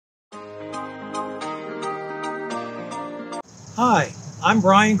Hi, I'm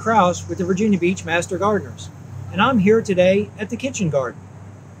Brian Kraus with the Virginia Beach Master Gardeners, and I'm here today at the kitchen garden.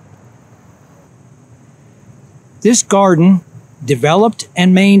 This garden, developed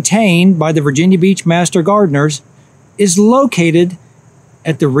and maintained by the Virginia Beach Master Gardeners, is located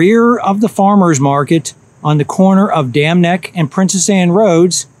at the rear of the farmers market on the corner of Dam Neck and Princess Anne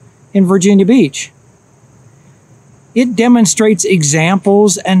Roads in Virginia Beach. It demonstrates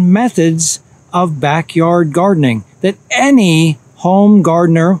examples and methods of backyard gardening that any home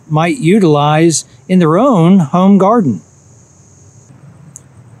gardener might utilize in their own home garden.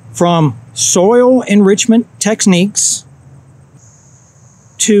 From soil enrichment techniques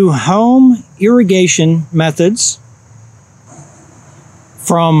to home irrigation methods,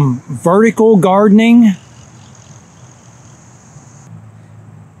 from vertical gardening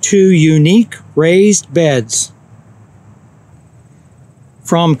to unique raised beds,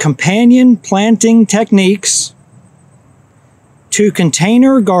 from companion planting techniques to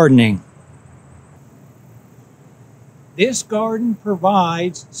container gardening. This garden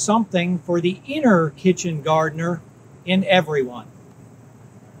provides something for the inner kitchen gardener in everyone.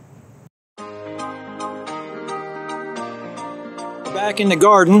 Back in the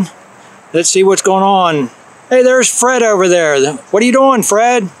garden, let's see what's going on. Hey, there's Fred over there. What are you doing,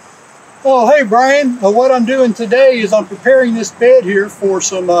 Fred? Oh, hey Brian, what I'm doing today is I'm preparing this bed here for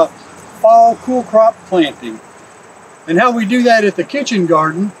some fall cool crop planting. And how we do that at the kitchen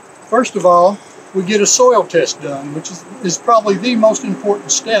garden, first of all, we get a soil test done, which is probably the most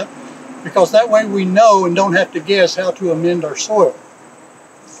important step, because that way we know and don't have to guess how to amend our soil.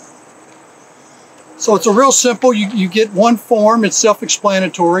 So it's a real simple, you get one form, it's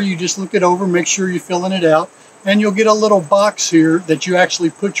self-explanatory, you just look it over, make sure you're filling it out. And you'll get a little box here that you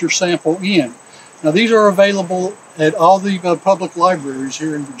actually put your sample in. Now these are available at all the public libraries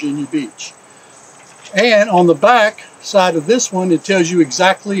here in Virginia Beach. And on the back side of this one, it tells you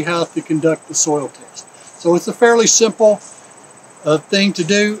exactly how to conduct the soil test. So it's a fairly simple thing to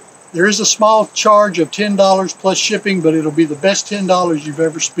do. There is a small charge of $10 plus shipping, but it'll be the best $10 you've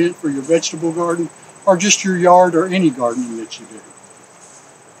ever spent for your vegetable garden or just your yard or any gardening that you do.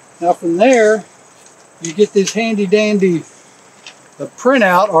 Now from there, you get this handy dandy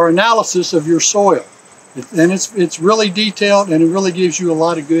printout or analysis of your soil. And it's really detailed and it really gives you a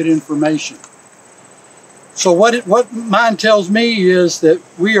lot of good information. So what mine tells me is that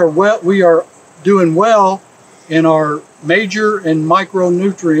we are doing well in our major and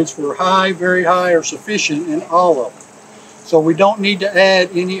micronutrients. We're high, very high, or sufficient in all of them. So we don't need to add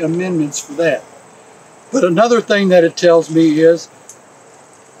any amendments for that. But another thing that it tells me is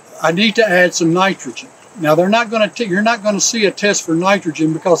I need to add some nitrogen. Now you're not going to see a test for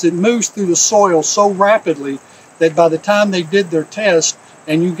nitrogen because it moves through the soil so rapidly that by the time they did their test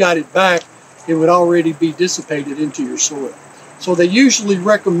and you got it back, it would already be dissipated into your soil. So they usually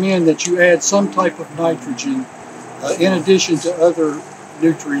recommend that you add some type of nitrogen in addition to other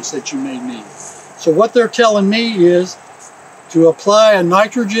nutrients that you may need. So what they're telling me is to apply a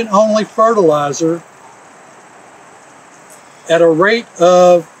nitrogen-only fertilizer at a rate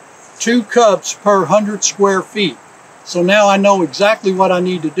of 2 cups per 100 square feet. So now I know exactly what I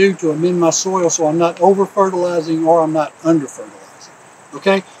need to do to amend my soil so I'm not over-fertilizing or I'm not under-fertilizing.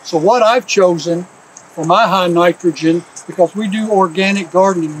 Okay, so what I've chosen for my high nitrogen, because we do organic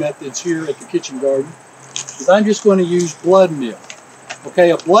gardening methods here at the kitchen garden, is I'm just going to use blood meal.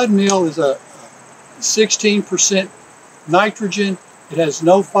 Okay, a blood meal is a 16% nitrogen, it has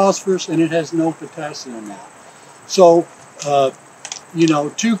no phosphorus, and it has no potassium now. So, you know,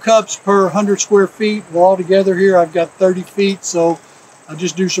 2 cups per 100 square feet. Well, altogether here I've got 30 feet, so I'll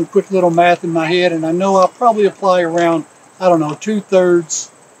just do some quick little math in my head, and I know I'll probably apply around, I don't know, 2/3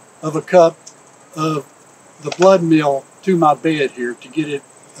 of a cup of the blood meal to my bed here to get it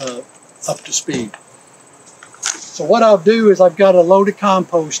up to speed. So what I'll do is I've got a load of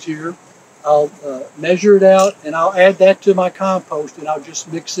compost here. I'll measure it out and I'll add that to my compost and I'll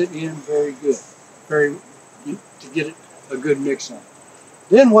just mix it in very good, to get it a good mix on.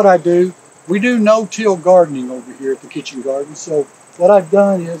 Then what I do, we do no-till gardening over here at the kitchen garden. So what I've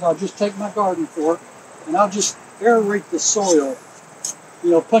done is I'll just take my garden fork and I'll just aerate the soil, you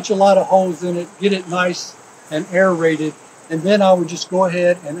know, punch a lot of holes in it, get it nice and aerated, and then I would just go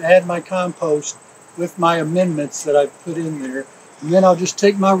ahead and add my compost with my amendments that I've put in there. And then I'll just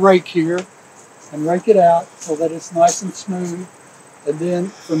take my rake here and rake it out so that it's nice and smooth. And then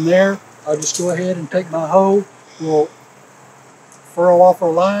from there, I'll just go ahead and take my hoe, we'll furrow off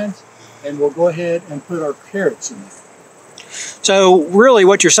our lines, and we'll go ahead and put our carrots in there. So really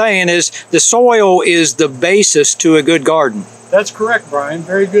what you're saying is the soil is the basis to a good garden. That's correct, Brian.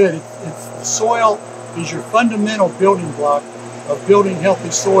 Very good. The soil is your fundamental building block of building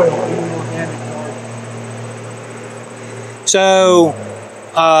healthy soil in an organic garden. So,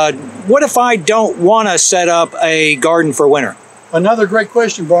 what if I don't want to set up a garden for winter? Another great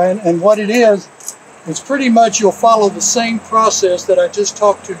question, Brian. And what it is, it's pretty much you'll follow the same process that I just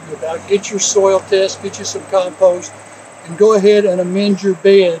talked to you about. Get your soil test, get you some compost, and go ahead and amend your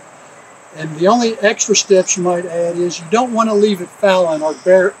bed. And the only extra steps you might add is you don't want to leave it fallow or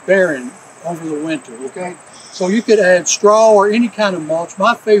barren over the winter, okay? So you could add straw or any kind of mulch.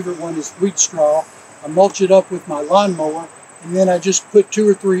 My favorite one is wheat straw. I mulch it up with my lawnmower, and then I just put 2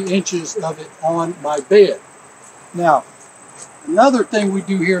 or 3 inches of it on my bed. Now, another thing we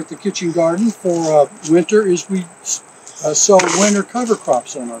do here at the kitchen garden for winter is we sow winter cover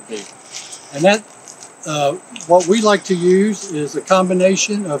crops on our bed. And that, what we like to use is a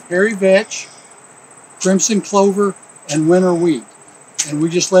combination of hairy vetch, crimson clover, and winter wheat. And we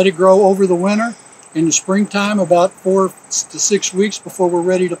just let it grow over the winter. In the springtime, about 4 to 6 weeks before we're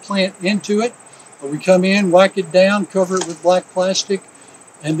ready to plant into it, we come in, whack it down, cover it with black plastic,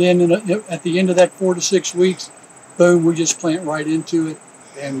 and then at the end of that 4 to 6 weeks, boom, we just plant right into it,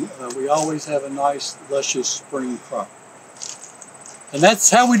 and we always have a nice, luscious spring crop. And that's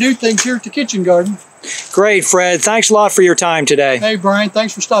how we do things here at the kitchen garden. Great, Fred. Thanks a lot for your time today. Hey, Brian,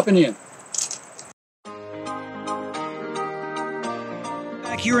 thanks for stopping in.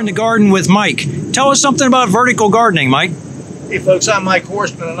 Here in the garden with Mike. Tell us something about vertical gardening, Mike. Hey folks, I'm Mike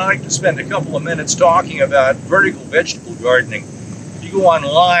Horstman, and I'd like to spend a couple of minutes talking about vertical vegetable gardening. If you go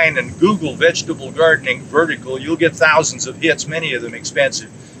online and Google vegetable gardening vertical, you'll get thousands of hits, many of them expensive.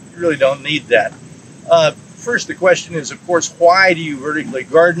 You really don't need that. First, the question is, of course, why do you vertically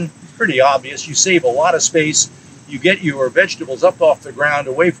garden? It's pretty obvious. You save a lot of space. You get your vegetables up off the ground,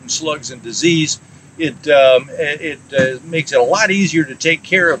 away from slugs and disease. It makes it a lot easier to take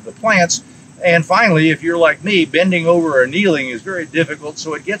care of the plants. And finally, if you're like me, bending over or kneeling is very difficult,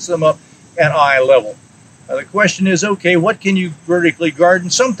 so it gets them up at eye level. The question is, okay, what can you vertically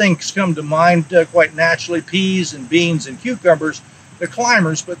garden? Some things come to mind quite naturally: peas and beans and cucumbers, the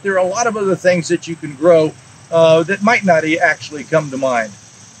climbers, but there are a lot of other things that you can grow that might not actually come to mind.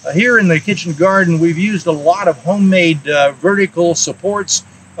 Here in the kitchen garden, we've used a lot of homemade vertical supports.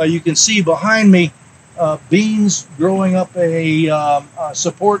 You can see behind me beans growing up a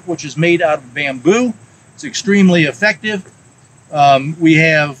support which is made out of bamboo. It's extremely effective. We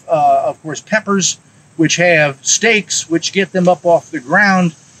have, of course, peppers, which have stakes which get them up off the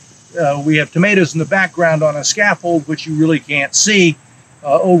ground. We have tomatoes in the background on a scaffold, which you really can't see.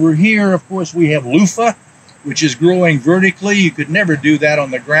 Over here, of course, we have loofah, which is growing vertically. You could never do that on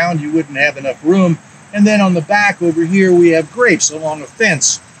the ground. You wouldn't have enough room. And then on the back over here, we have grapes along a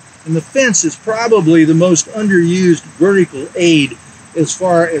fence. And the fence is probably the most underused vertical aid as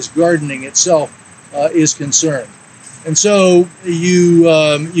far as gardening itself is concerned. And so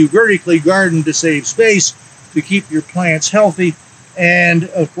you vertically garden to save space, to keep your plants healthy. And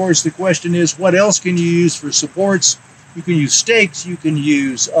of course, the question is, what else can you use for supports? You can use stakes, you can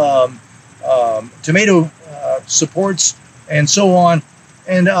use tomato supports, and so on.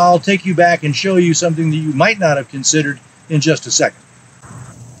 And I'll take you back and show you something that you might not have considered in just a second.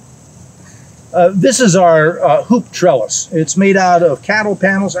 This is our hoop trellis. It's made out of cattle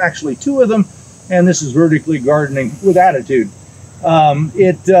panels, actually 2 of them, and this is vertically gardening with attitude.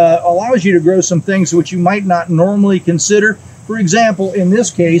 It allows you to grow some things which you might not normally consider. For example, in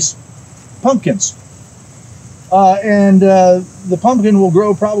this case, pumpkins. The pumpkin will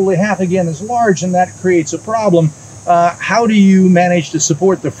grow probably half again as large, and that creates a problem. How do you manage to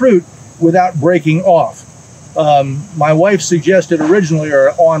support the fruit without breaking off? My wife suggested originally,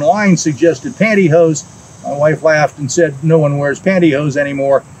 or online suggested, pantyhose. My wife laughed and said no one wears pantyhose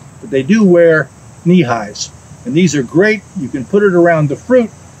anymore, but they do wear knee highs. And these are great. You can put it around the fruit,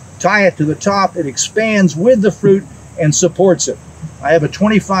 tie it to the top, it expands with the fruit and supports it. I have a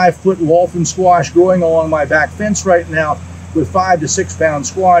 25-foot Walton squash growing along my back fence right now with 5 to 6 pound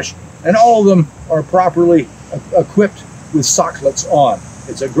squash, and all of them are properly equipped with socklets on.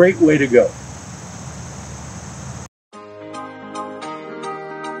 It's a great way to go.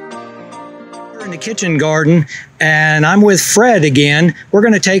 We're in the kitchen garden, and I'm with Fred again. We're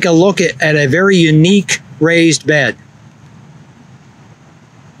going to take a look at a very unique raised bed.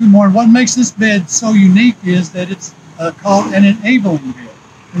 Good morning. What makes this bed so unique is that it's called an enabling bed.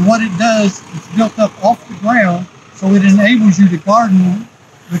 And what it does, it's built up off the ground, so it enables you to garden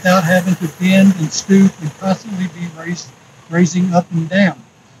without having to bend and stoop and constantly be raising up and down.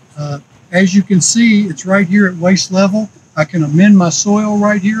 As you can see, it's right here at waist level. I can amend my soil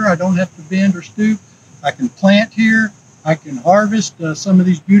right here. I don't have to bend or stoop. I can plant here. I can harvest some of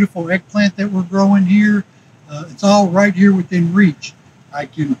these beautiful eggplant that we're growing here. It's all right here within reach. I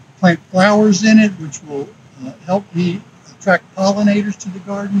can plant flowers in it, which will help me attract pollinators to the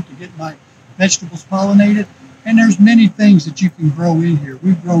garden to get my vegetables pollinated. And there's many things that you can grow in here.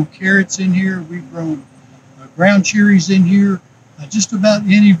 We've grown carrots in here. We've grown ground cherries in here. Just about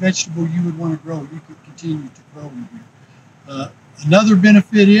any vegetable you would want to grow, you could continue to grow in here. Another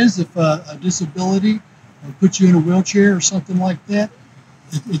benefit is if a disability puts you in a wheelchair or something like that,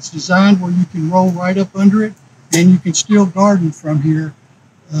 it's designed where you can roll right up under it and you can still garden from here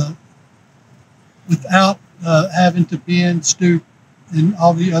without having to bend, stoop, and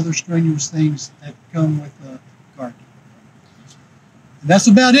all the other strenuous things that come with gardening. And that's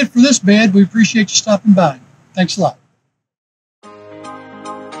about it for this bed. We appreciate you stopping by. Thanks a lot.